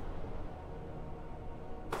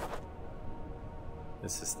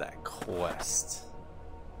 This is that quest.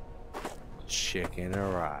 Chicken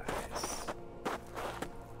arise.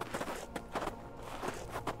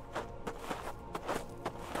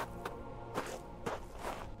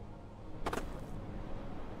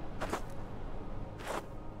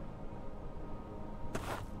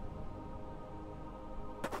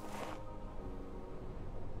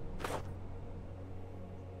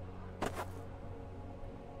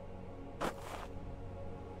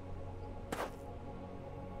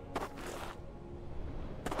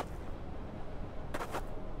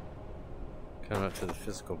 Come up to the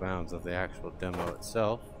physical bounds of the actual demo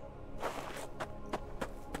itself.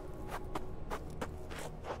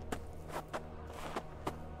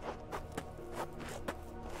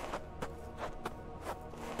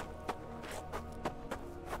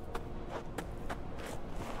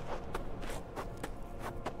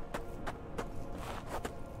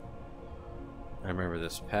 I remember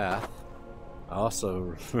this path. I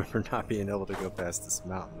also remember not being able to go past this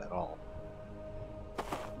mountain at all.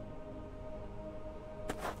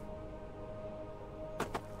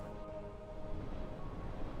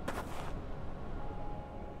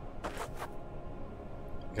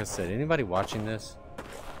 Like I said, anybody watching this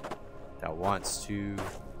that wants to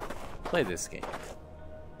play this game,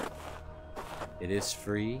 it is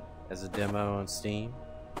free as a demo on Steam.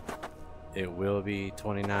 It will be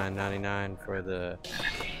 $29.99 for the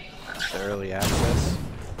early access.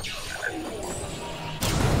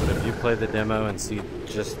 But if you play the demo and see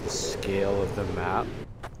just the scale of the map,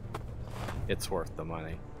 it's worth the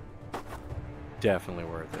money. Definitely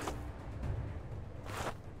worth it.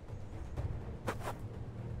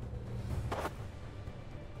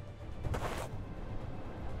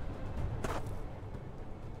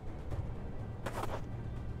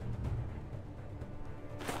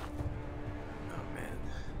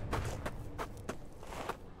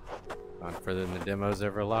 Further than the demos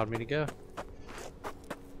ever allowed me to go.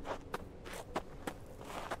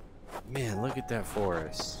 Man, look at that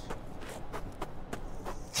forest.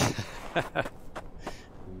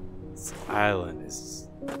 This island is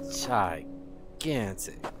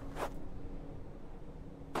gigantic.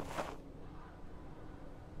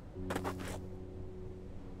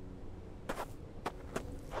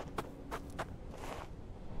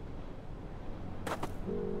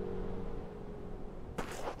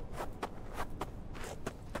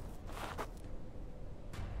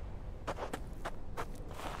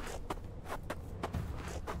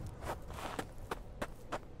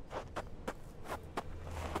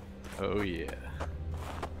 Oh yeah.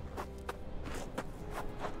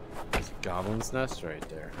 There's a goblin's nest right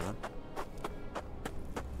there, huh?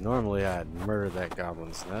 Normally I'd murder that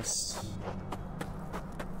goblin's nest.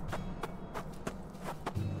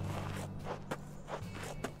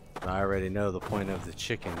 I already know the point of the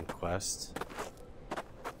chicken quest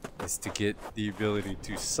is to get the ability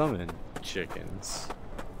to summon chickens.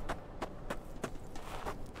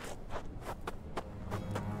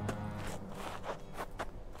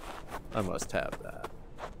 I must have that.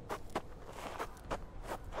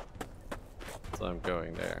 So I'm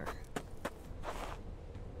going there.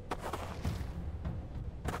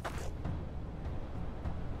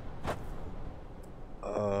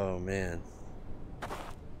 Oh man.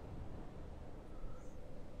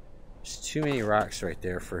 There's too many rocks right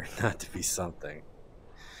there for it not to be something.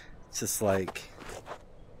 It's just like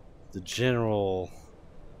the general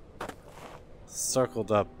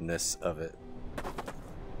circled upness of it.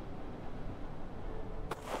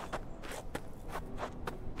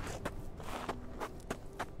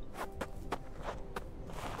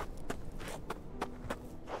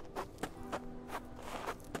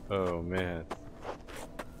 Oh man.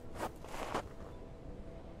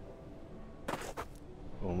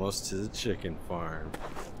 Almost to the chicken farm.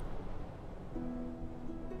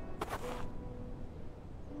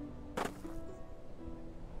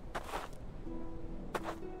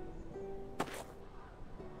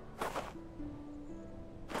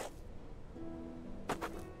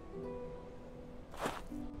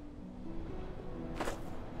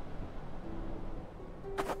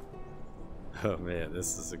 Oh man,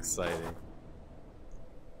 this is exciting.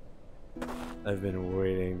 I've been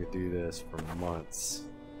waiting to do this for months.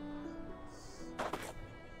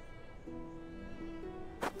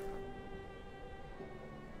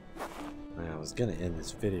 Man, I was gonna end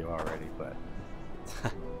this video already, but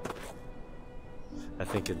I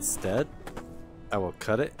think instead I will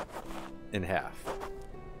cut it in half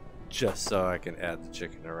just so I can add the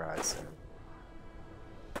chicken to rice in.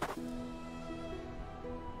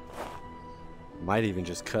 Might even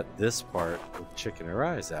just cut this part with chicken and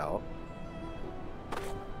rice out,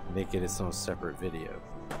 make it its own separate video.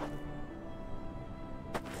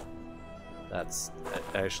 That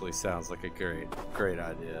actually sounds like a great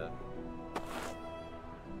idea.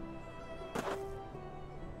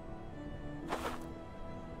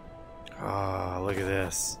 Oh, look at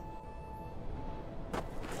this.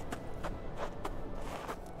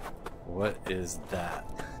 What is that?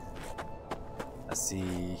 I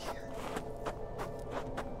see.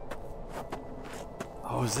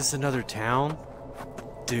 Oh, is this another town?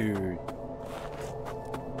 Dude.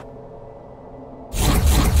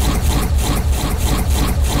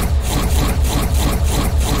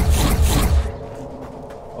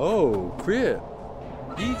 Oh, crap.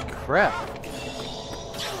 Eat crap.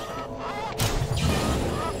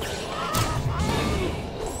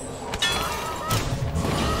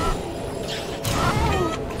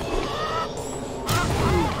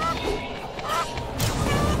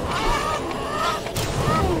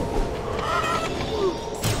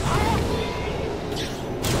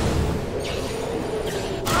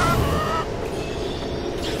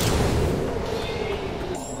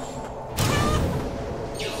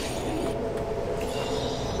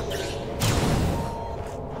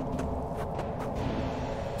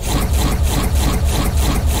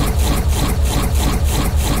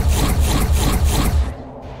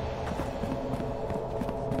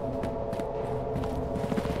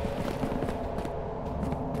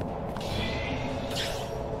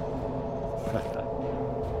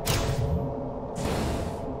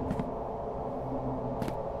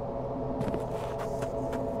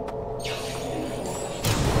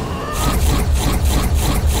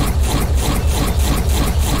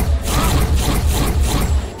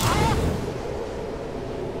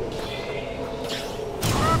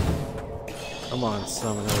 Come on,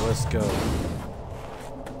 Summoner, let's go.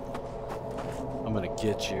 I'm gonna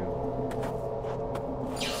get you.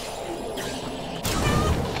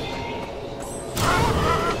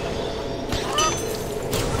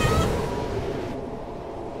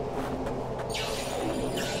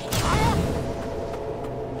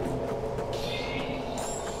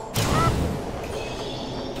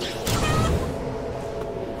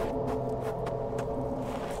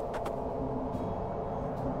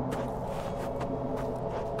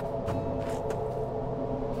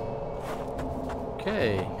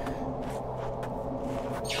 Okay.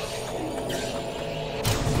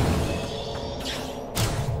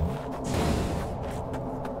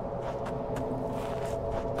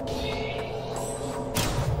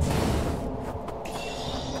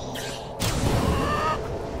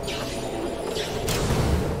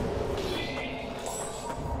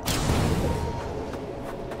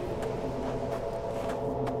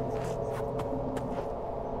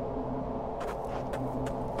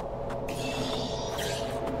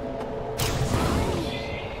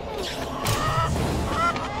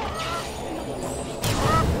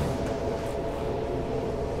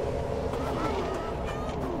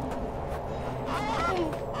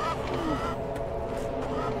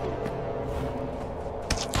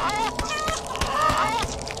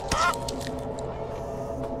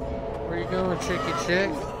 Where you going, tricky chick?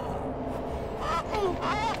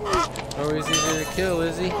 Always easy to kill,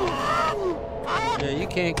 is he? Yeah, you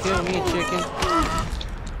can't kill me, chicken.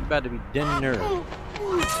 You about to be dinner.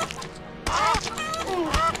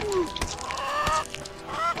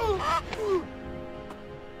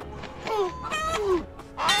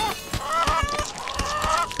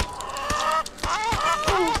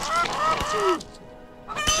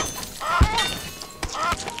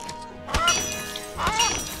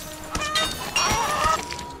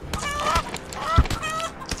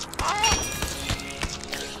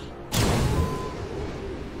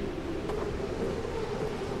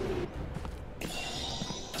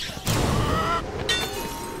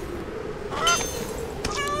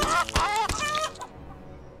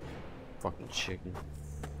 Fucking chicken.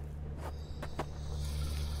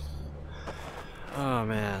 Oh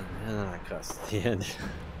man, and then I cussed at the end.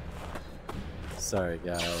 Sorry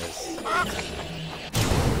guys. It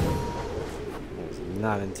was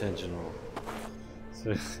not intentional.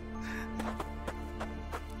 So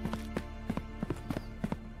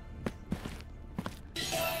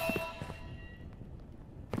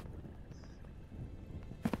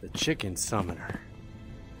the chicken summoner.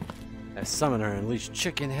 As summoner, unleash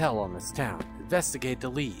chicken hell on this town. Investigate the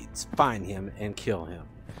leads, find him, and kill him.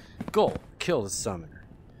 Goal: kill the summoner.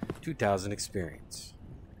 2,000 experience.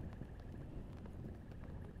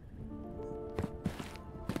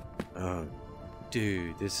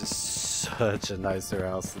 Dude, this is such a nicer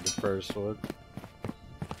house than the first one.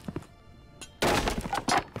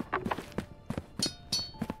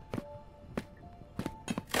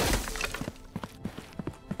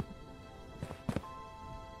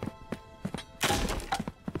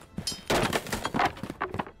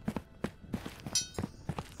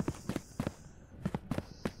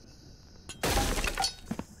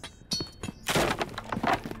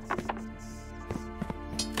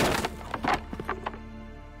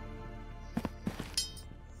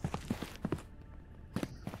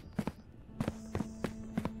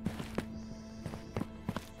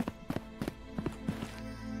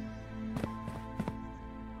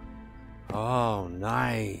 Oh,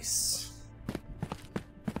 nice.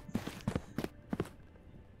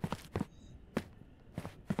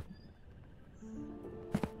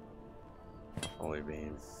 Only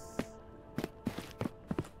beam.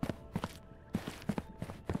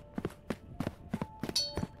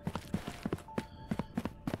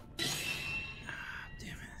 Damn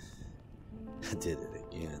it. I did it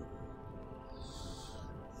again.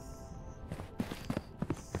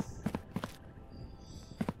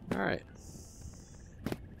 Alright.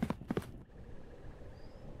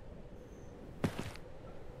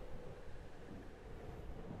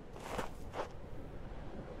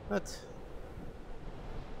 What?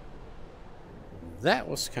 That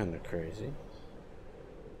was kind of crazy.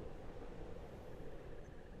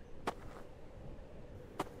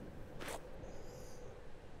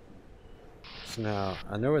 So now,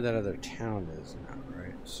 I know where that other town is now,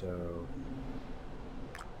 right? So...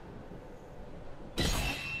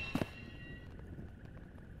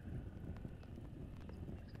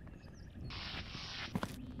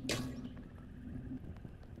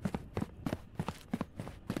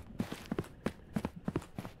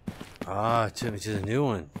 Ah, it took me to the new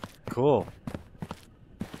one. Cool.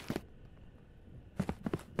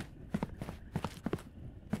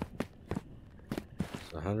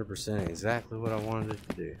 It's 100% exactly what I wanted it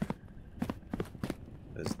to do.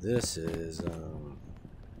 Because this is,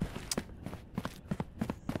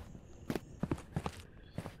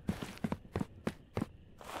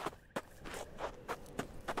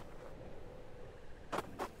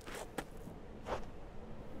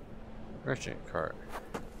 merchant cart.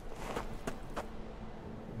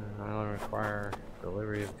 I don't require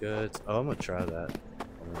delivery of goods. Oh, I'm gonna try that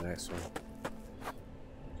on the next one.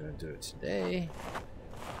 I'm gonna do it today.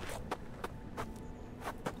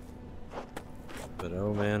 But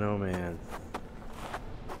oh man, oh man.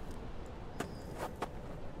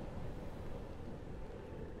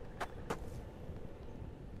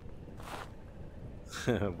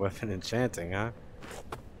 Weapon enchanting, huh?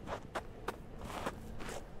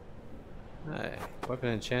 Hey, weapon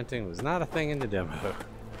enchanting was not a thing in the demo.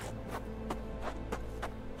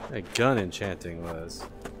 Hey, gun enchanting was.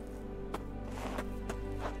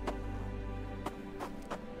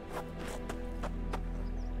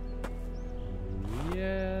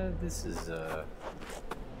 Yeah, this is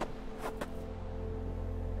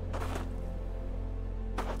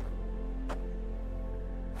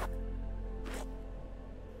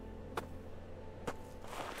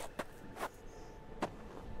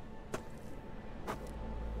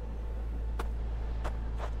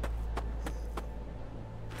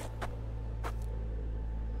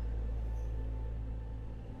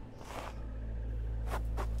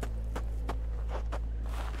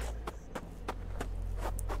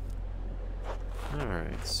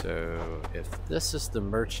Alright, so if this is the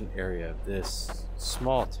merchant area of this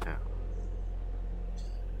small town,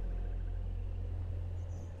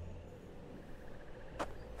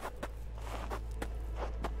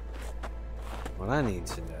 what I need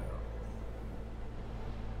to know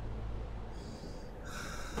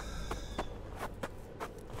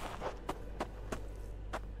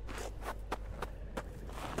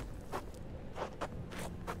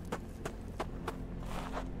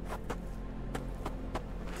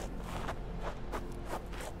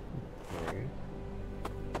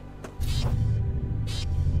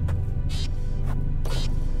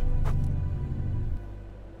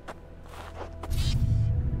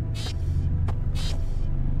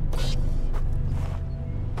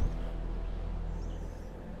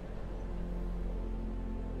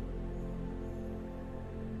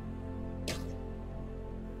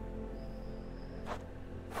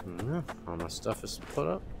all my stuff is put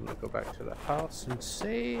up. I'm gonna go back to the house and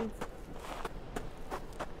save.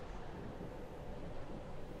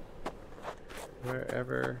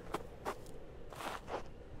 Wherever.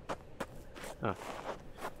 Oh,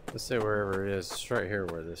 let's say wherever it is. It's right here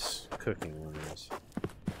where this cooking one is.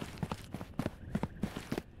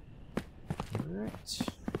 Alright.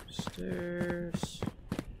 Stairs.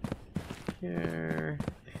 Here.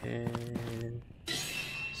 And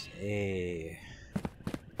save.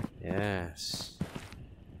 Yes.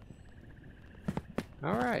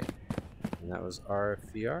 Alright. And that was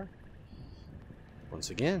Rfvr. Once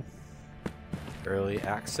again, early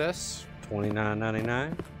access,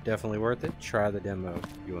 $29.99. Definitely worth it. Try the demo.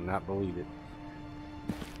 You will not believe it.